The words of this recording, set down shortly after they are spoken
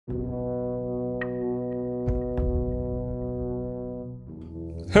Hello,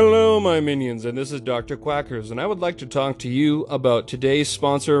 my minions, and this is Dr. Quackers, and I would like to talk to you about today's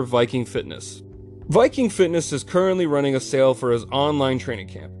sponsor, Viking Fitness. Viking Fitness is currently running a sale for his online training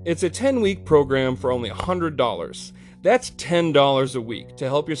camp. It's a 10-week program for only $100. That's $10 a week to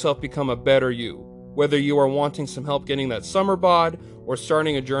help yourself become a better you. Whether you are wanting some help getting that summer bod or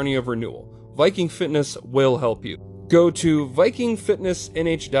starting a journey of renewal, Viking Fitness will help you. Go to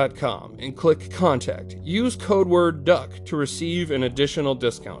VikingFitnessNH.com and click Contact. Use code word DUCK to receive an additional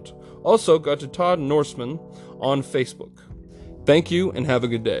discount. Also, go to Todd Norseman on Facebook. Thank you and have a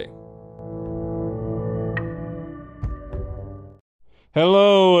good day.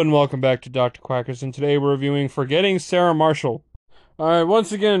 Hello and welcome back to Dr. Quackers, and today we're reviewing Forgetting Sarah Marshall. Alright,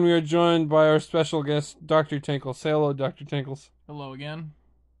 once again we are joined by our special guest, Dr. Tinkles. Say hello, Dr. Tinkles. Hello again.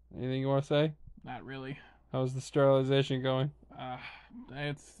 Anything you want to say? Not really. How's the sterilization going?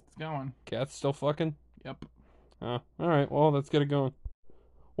 It's going. Cat's still fucking? Yep. Oh, alright, well, let's get it going.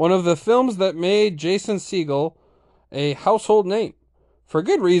 One of the films that made Jason Segel a household name. For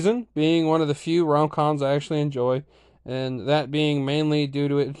good reason, being one of the few rom-coms I actually enjoy, and that being mainly due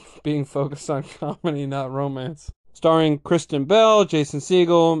to it being focused on comedy, not romance. Starring Kristen Bell, Jason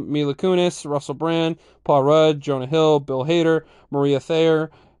Segel, Mila Kunis, Russell Brand, Paul Rudd, Jonah Hill, Bill Hader, Maria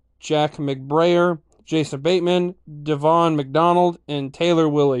Thayer, Jack McBrayer, Jason Bateman, Devon McDonald, and Taylor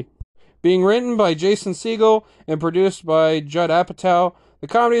Willie. Being written by Jason Segel and produced by Judd Apatow, the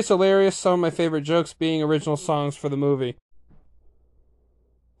comedy is hilarious, some of my favorite jokes being original songs for the movie.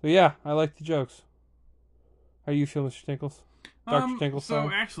 So yeah, I like the jokes. How do you feel, Mr. Tinkles? Dr. Tinkles? So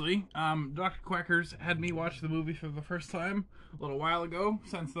actually, Dr. Quackers had me watch the movie for the first time a little while ago.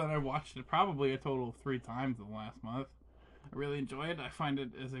 Since then, I've watched it probably a total of 3 times in the last month. I really enjoy it. I find it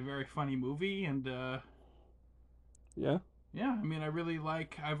as a very funny movie, and Yeah? yeah, I mean, I've really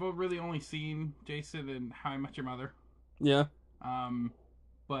only seen Jason in How I Met Your Mother. Yeah.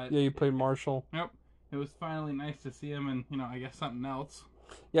 But Yeah, you played Marshall. Yep. It was finally nice to see him in, I guess something else.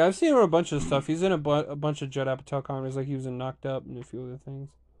 Yeah, I've seen him in a bunch of stuff. He's in a bunch of Judd Apatow comedies, like he was in Knocked Up and a few other things.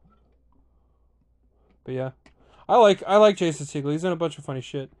 But yeah, I like Jason Segel. He's in a bunch of funny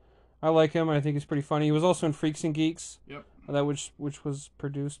shit. I like him. I think he's pretty funny. He was also in Freaks and Geeks. Yep. That which was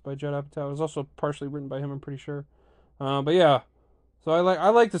produced by Judd Apatow. It was also partially written by him, I'm pretty sure. But yeah, so I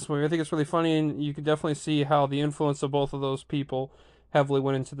like this movie. I think it's really funny, and you can definitely see how the influence of both of those people heavily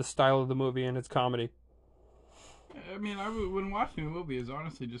went into the style of the movie and its comedy. I mean, when watching the movie, I was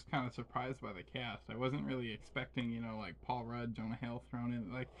honestly just kind of surprised by the cast. I wasn't really expecting, like Paul Rudd, Jonah Hill thrown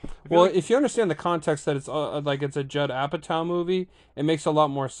in. If you understand the context that it's it's a Judd Apatow movie, it makes a lot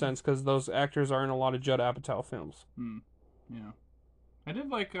more sense because those actors are in a lot of Judd Apatow films. Yeah, I did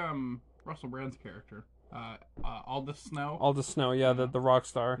like Russell Brand's character, Aldous Snow. Aldous Snow, yeah, the rock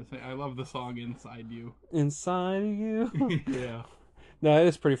star. I love the song "Inside You." Inside You. Yeah. No, it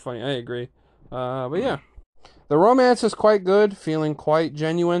is pretty funny. I agree. But yeah. The romance is quite good, feeling quite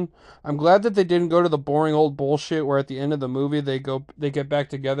genuine. I'm glad that they didn't go to the boring old bullshit where at the end of the movie they get back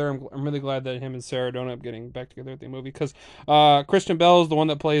together. I'm really glad that him and Sarah don't end up getting back together at the movie because Kristen Bell is the one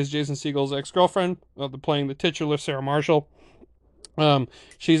that plays Jason Segel's ex-girlfriend, playing the titular Sarah Marshall.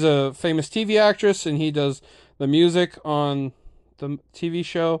 She's a famous TV actress, and he does the music on the TV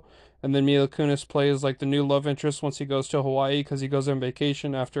show. And then Mila Kunis plays like the new love interest once he goes to Hawaii because he goes on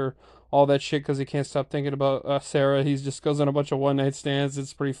vacation after all that shit because he can't stop thinking about Sarah. He just goes on a bunch of one night stands.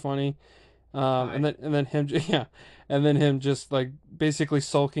 It's pretty funny. And then him, yeah, and then him just like basically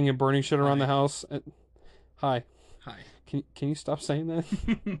sulking and burning shit around the house. Hi. Can you stop saying that?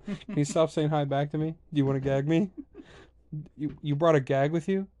 Can you stop saying hi back to me? Do you want to gag me? You brought a gag with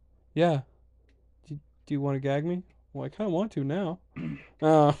you? Yeah. Do you want to gag me? Well, I kind of want to now.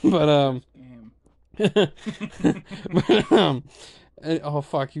 Oh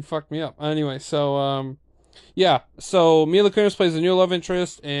fuck, you fucked me up. Anyway, so yeah, so Mila Kunis plays the new love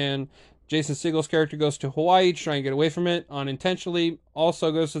interest, and Jason Segel's character goes to Hawaii to try and get away from it unintentionally.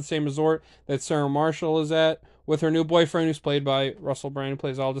 Also goes to the same resort that Sarah Marshall is at with her new boyfriend, who's played by Russell Brand, who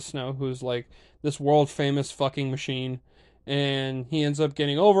plays Aldous Snow, who's like this world famous fucking machine. And he ends up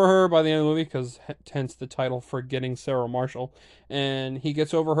getting over her by the end of the movie, because hence the title, Forgetting Sarah Marshall. And he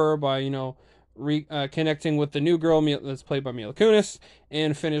gets over her by, connecting with the new girl that's played by Mila Kunis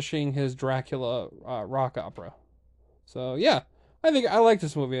and finishing his Dracula rock opera. So, yeah, I think I like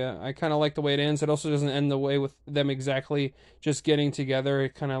this movie. I kind of like the way it ends. It also doesn't end the way with them exactly just getting together.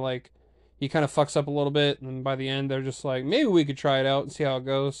 It kind of like, he kind of fucks up a little bit, and by the end, they're just like, maybe we could try it out and see how it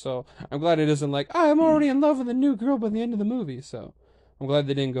goes. So I'm glad it isn't like, I'm already in love with a new girl by the end of the movie. So I'm glad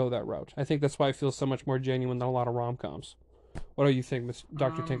they didn't go that route. I think that's why it feels so much more genuine than a lot of rom-coms. What What do you think,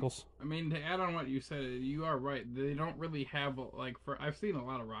 Dr. Tinkles? I mean, to add on what you said, you are right. They don't really have like I've seen a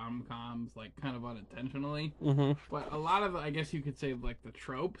lot of rom-coms like kind of unintentionally, but a lot of I guess you could say like the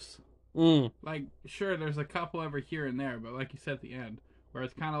tropes. Like sure, there's a couple over here and there, but like you said at the end, where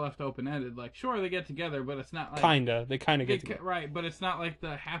it's kind of left open-ended. Like sure, they get together, but it's not like they kind of get together, right? But it's not like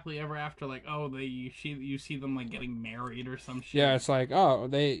the happily ever after. Like oh, you see them like getting married or some shit. Yeah, it's like oh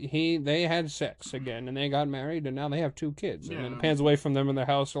they had sex again and they got married and now they have 2 kids and then it pans away from them in their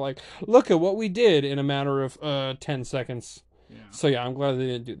house. They're like, look at what we did in a matter of 10 seconds. Yeah. So yeah, I'm glad they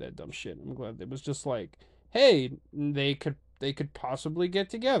didn't do that dumb shit. I'm glad it was just like, hey, they could possibly get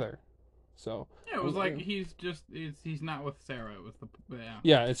together. So yeah, it was like he's not with Sarah. It was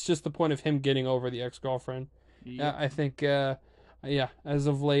yeah, it's just the point of him getting over the ex-girlfriend. Yeah, I think as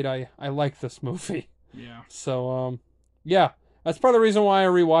of late I like this movie. Yeah. So yeah, that's part of the reason why I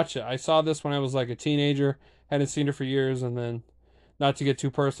rewatched it. I saw this when I was like a teenager, hadn't seen it for years, and then not to get too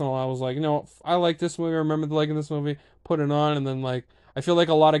personal, I was like, I like this movie. I remember liking this movie, put it on, and then like I feel like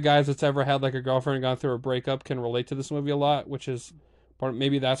a lot of guys that's ever had like a girlfriend and gone through a breakup can relate to this movie a lot, which is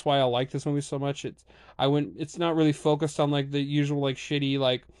maybe that's why I like this movie so much. It's not really focused on like the usual like shitty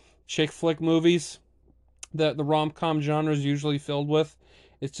like chick flick movies that the rom-com genre is usually filled with.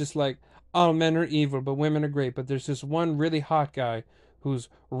 It's just like, oh, men are evil, but women are great. But there's this one really hot guy who's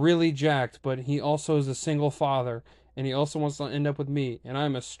really jacked, but he also is a single father, and he also wants to end up with me, and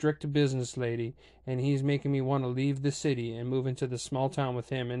I'm a strict business lady, and he's making me want to leave the city and move into the small town with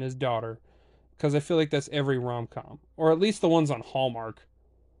him and his daughter. Because I feel like that's every rom-com. Or at least the ones on Hallmark.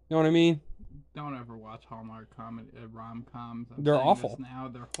 You know what I mean? Don't ever watch Hallmark rom-coms. They're awful. Now.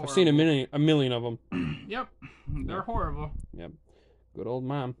 They're horrible. I've seen a million of them. Yep. They're horrible. Yep. Good old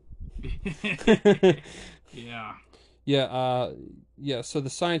mom. Yeah. Yeah, so the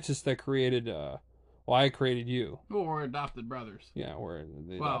scientists that created, I created you. Well, we're adopted brothers. Yeah, we're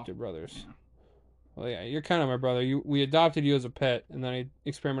the adopted brothers. Yeah. Well, yeah, you're kind of my brother. We adopted you as a pet, and then I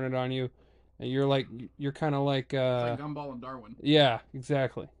experimented on you. And you're kind of like... it's like Gumball and Darwin. Yeah,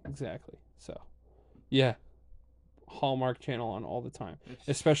 exactly. So, yeah. Hallmark Channel on all the time.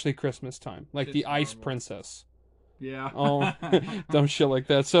 Especially Christmas time. Like the Ice Princess. Yeah. Oh, dumb shit like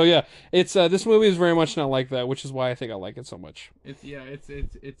that. So, yeah. It's this movie is very much not like that, which is why I think I like it so much.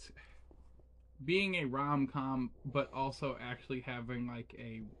 It's being a rom-com, but also actually having like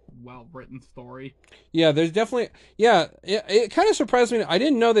a well-written story. Yeah, there's definitely... Yeah, it kind of surprised me. I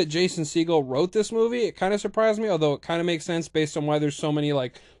didn't know that Jason Segel wrote this movie. It kind of surprised me, although it kind of makes sense based on why there's so many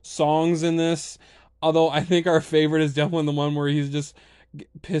like songs in this. Although I think our favorite is definitely the one where he's just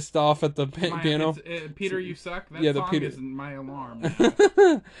pissed off at the piano. Peter, you suck. That song Peter... isn't my alarm.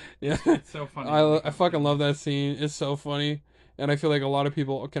 Yeah. It's so funny. I fucking love that scene. It's so funny. And I feel like a lot of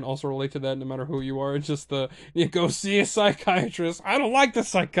people can also relate to that no matter who you are. It's just you go see a psychiatrist. I don't like the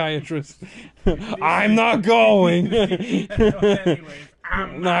psychiatrist. I'm not going. Anyways,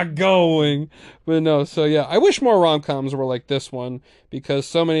 I'm not going. But no, so yeah, I wish more rom-coms were like this one because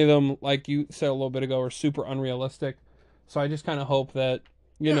so many of them, like you said a little bit ago, are super unrealistic. So I just kind of hope that,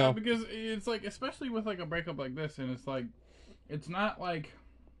 you know. Because it's like, especially with like a breakup like this, and it's like, it's not like,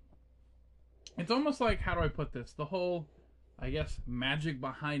 it's almost like, how do I put this? The whole... I guess magic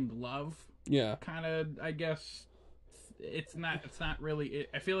behind love. Yeah. Kind of. I guess it's not really.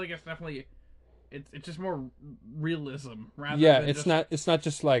 I feel like it's definitely. It's just more realism rather. Yeah, than it's not. It's not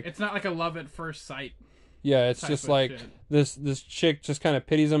just like. It's not like a love at first sight. Yeah, it's just like this chick just kind of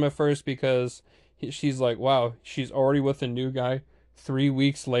pities him at first because she's like, wow, she's already with a new guy 3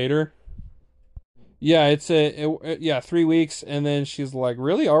 weeks later. Yeah, it's 3 weeks, and then she's like,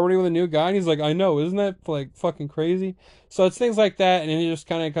 really? Already with a new guy? And he's like, I know, isn't that like fucking crazy? So it's things like that, and then you just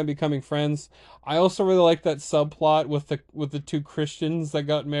kind of becoming friends. I also really like that subplot with the 2 Christians that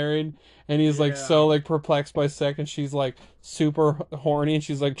got married, and he's like so like perplexed by sex, and she's like super horny, and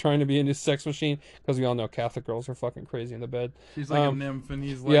she's like trying to be into sex machine because we all know Catholic girls are fucking crazy in the bed. She's like a nymph, and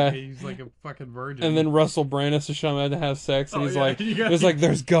he's like a fucking virgin. And then Russell Brand is to show him how to have sex, and he's like, there's like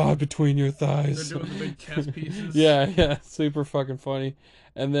there's God between your thighs. They're doing the big chess pieces. Yeah, super fucking funny.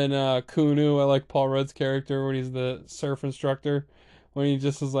 And then Kunu, I like Paul Rudd's character when he's the surf instructor. When he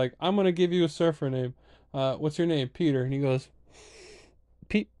just is like, I'm going to give you a surfer name. What's your name? Peter. And he goes,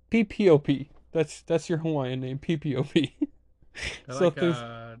 PPOP. That's your Hawaiian name, PPOP. So like,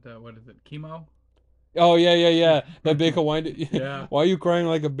 what is it, chemo? Oh, yeah. That big Hawaiian... Yeah. Why are you crying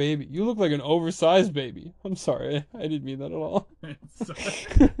like a baby? You look like an oversized baby. I'm sorry. I didn't mean that at all.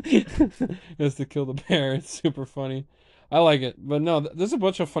 It's to kill the bear. It's super funny. I like it. But no, there's a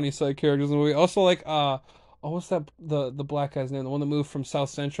bunch of funny side characters in the movie. Also like Oh, what's that? The black guy's name, the one that moved from South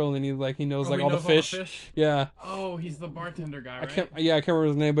Central, and he knows Oh, like he all the knows all the fish. fish? Yeah, Oh, he's the bartender guy, I right? can't. Yeah, I can't remember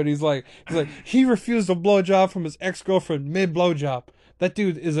his name, but he's like he refused a blowjob from his ex girlfriend mid blowjob. That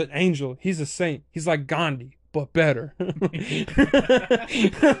dude is an angel. He's a saint. He's like Gandhi, but better.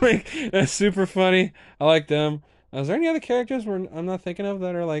 Like that's super funny. I like them. Is there any other characters I'm not thinking of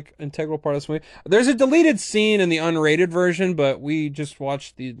that are like integral part of this movie? There's a deleted scene in the unrated version, but we just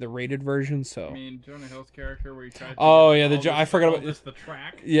watched the rated version, I so. mean, Jonah Hill's character where he tries to Oh get, yeah, like, I forgot about Aldous the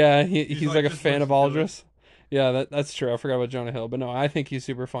track. yeah, he's like, like a just fan of listen to it. Aldous. Yeah, that's true. I forgot about Jonah Hill, but no, I think he's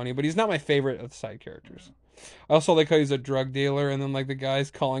super funny. But he's not my favorite of the side characters. I also like how he's a drug dealer, and then like the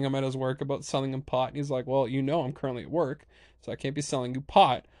guy's calling him at his work about selling him pot, and he's like, "Well, you know, I'm currently at work, so I can't be selling you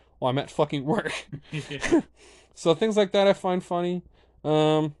pot while I'm at fucking work." So things like that I find funny.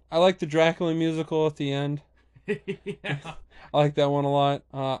 I like the Dracula musical at the end. Yeah. I like that one a lot.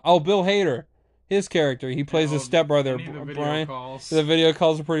 Bill Hader, his character, he plays his stepbrother, Any of the video Brian. calls. The video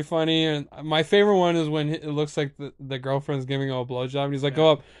calls are pretty funny, and my favorite one is when it looks like the girlfriend's giving him a blowjob, and he's like,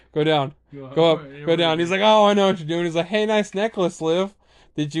 "Go up, go down, go up, go down." He's like, "Oh, I know what you're doing." He's like, "Hey, nice necklace, Liv.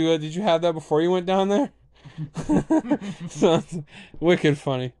 Did you have that before you went down there?" So it's wicked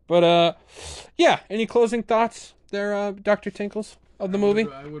funny. But yeah. Any closing thoughts there, Dr. Tinkles, of the movie?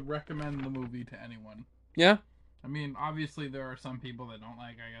 I would recommend the movie to anyone. Yeah. I mean, obviously there are some people that don't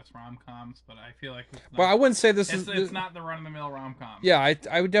like, I guess, rom-coms, but I feel like it's not, Well, I wouldn't say it's not the run-of-the-mill rom-com. Yeah,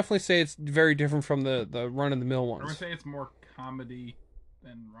 I would definitely say it's very different from the run of the mill I would ones. say it's more comedy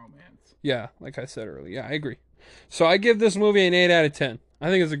than romance. Yeah, like I said earlier. Yeah, I agree. So I give this movie an 8 out of 10. I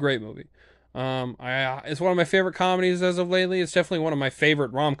think it's a great movie. It's one of my favorite comedies as of lately. It's definitely one of my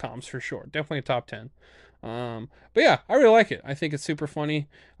favorite rom-coms for sure. Definitely a top 10. But yeah, I really like it. I think it's super funny.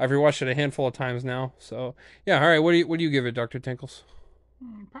 I've rewatched it a handful of times now. So yeah, all right. What do you give it, Dr. Tinkles?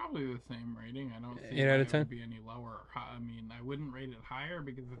 Probably the same rating. I don't see 8 why out of it 10? would be any lower. I mean, I wouldn't rate it higher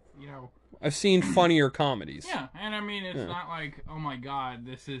because it's, I've seen funnier comedies. yeah, and I mean, it's not like, oh my god,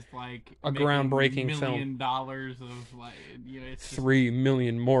 this is like A making groundbreaking $1 film. million of like, it's just, 3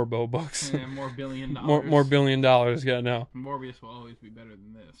 million more bucks. more $1 billion. more $1 billion. Yeah, no. Morbius will always be better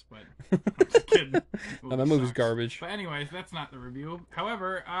than this, but I'm just kidding. No, that movie's sucks. garbage. But anyways, that's not the review.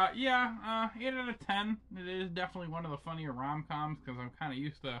 However, 8 out of 10. It is definitely one of the funnier rom-coms because I'm kind of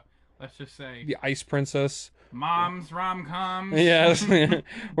used to, let's just say, The Ice Princess. mom's rom-coms. Yes,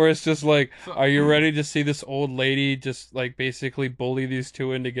 where it's just like, So- are you ready to see this old lady just like basically bully these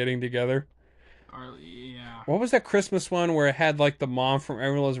two into getting together? Yeah. What was that Christmas one where it had like the mom from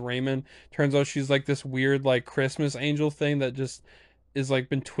Everyone's Raymond? Turns out she's like this weird like Christmas angel thing that just is like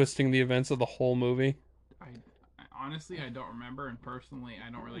been twisting the events of the whole movie. Honestly, I don't remember, and personally,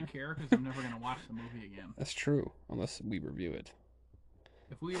 I don't really care because I'm never gonna watch the movie again. That's true, unless we review it.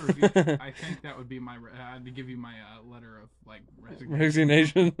 If we review, I think that would be my. I had to give you my letter of like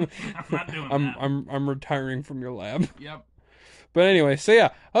Resignation. I'm not doing I'm that. I'm retiring from your lab. Yep. But anyway, so yeah,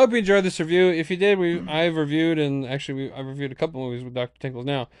 I hope you enjoyed this review. If you did, I've reviewed, and actually I've reviewed a couple movies with Dr. Tinkles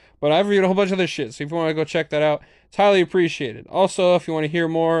now, but I've reviewed a whole bunch of other shit. So if you want to go check that out, it's highly appreciated. Also, if you want to hear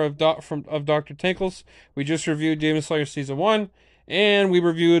more of Dr. Tinkles, we just reviewed Demon Slayer season 1, and we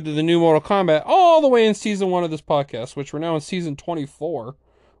reviewed the new Mortal Kombat all the way in season 1 of this podcast, which we're now in season 24,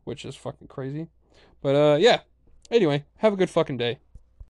 which is fucking crazy. But yeah. Anyway, have a good fucking day.